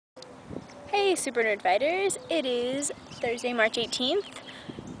Hey, Super Nerd Fighters. It is Thursday, March 18th.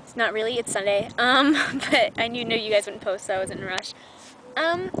 It's not really, it's Sunday. But I knew you guys wouldn't post, so I wasn't in a rush.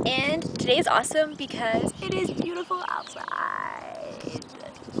 And today is awesome because it is beautiful outside.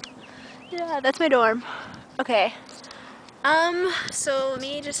 Yeah, that's my dorm. Okay. So let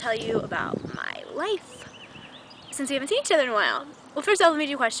me just tell you about my life since we haven't seen each other in a while. Well, first off, let me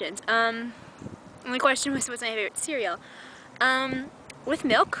do questions. My question was, what's my favorite cereal? With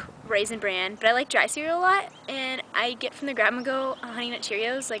milk, Raisin Bran, but I like dry cereal a lot, and I get from the Grab and Go Honey Nut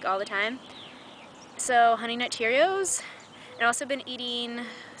Cheerios like all the time. So Honey Nut Cheerios, and I've also been eating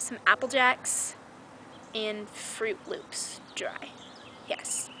some Apple Jacks and Fruit Loops dry.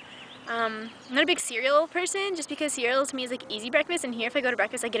 Yes. I'm not a big cereal person, just because cereal to me is like easy breakfast, and here if I go to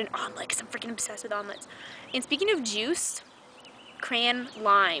breakfast I get an omelet because I'm freaking obsessed with omelets. And speaking of juice, crayon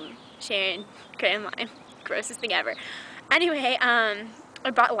lime. Sharon, crayon lime. Grossest thing ever. Anyway, I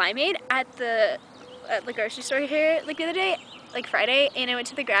bought limeade at the grocery store here like the other day, like Friday, and I went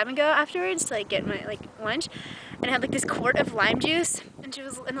to the Grab and Go afterwards to like get my lunch, and I had like this quart of lime juice, and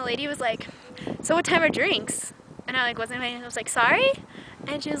the lady was like, "So what time are drinks?" And I was like, "Sorry?"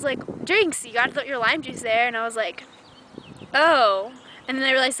 And she was like, "Drinks, you gotta put your lime juice there." And I was like, "Oh." And then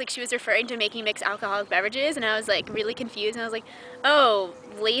I realized like she was referring to making mixed alcoholic beverages, and I was like really confused, and I was like, "Oh,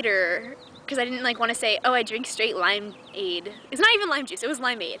 later." Because I didn't like want to say, "Oh, I drink straight limeade." It's not even lime juice, it was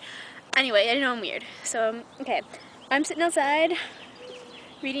limeade. Anyway, I know I'm weird. So, okay. I'm sitting outside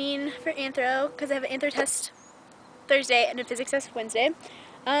reading for anthro because I have an anthro test Thursday and a physics test Wednesday.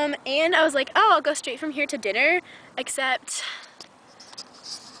 And I was like, oh, I'll go straight from here to dinner, except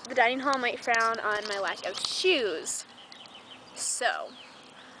the dining hall might frown on my lack of shoes. So,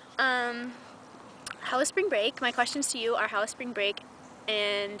 how was spring break? My questions to you are, how was spring break?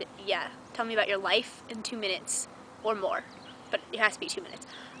 And yeah, tell me about your life in 2 minutes or more, but it has to be 2 minutes.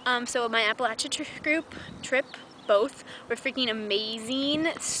 So my Appalachia trip, both were freaking amazing.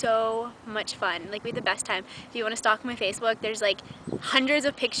 So much fun. Like, we had the best time. If you want to stalk my Facebook, there's like hundreds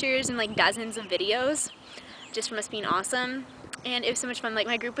of pictures and like dozens of videos just from us being awesome. And it was so much fun. Like,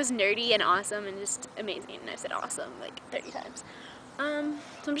 my group was nerdy and awesome and just amazing. And I've said awesome like 30 times. So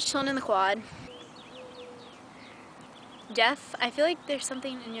I'm just chilling in the quad. Jeff, I feel like there's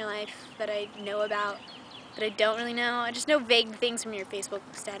something in your life that I know about that I don't really know. I just know vague things from your Facebook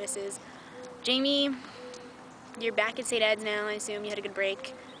statuses. Jamie, you're back at St. Ed's now. I assume you had a good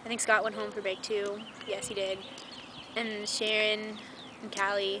break. I think Scott went home for break too. Yes, he did. And Sharon and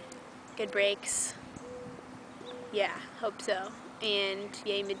Callie, good breaks. Yeah, hope so. And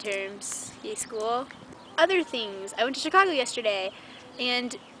yay midterms, yay school. Other things, I went to Chicago yesterday,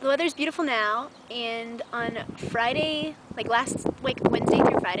 and the weather's beautiful now, and on Friday, like last Wednesday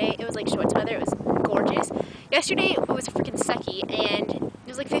through Friday, it was like shorts weather. It was gorgeous. Yesterday it was freaking sucky, and it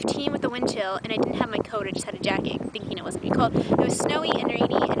was like 15 with the wind chill, and I didn't have my coat. I just had a jacket thinking it wasn't gonna be cold. It was snowy and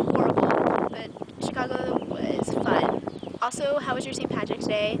rainy and horrible, but Chicago was fun. Also, how was your St. Patrick's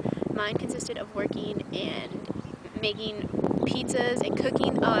Day? Mine consisted of working and making pizzas and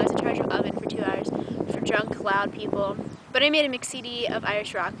cooking. Oh, I was in charge of oven for 2 hours for drunk, loud people. But I made a mix CD of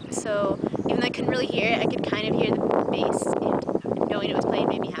Irish rock, so even though I couldn't really hear it, I could kind of hear the bass, and knowing it was playing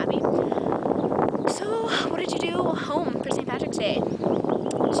made me happy. So, what did you do home for St. Patrick's Day?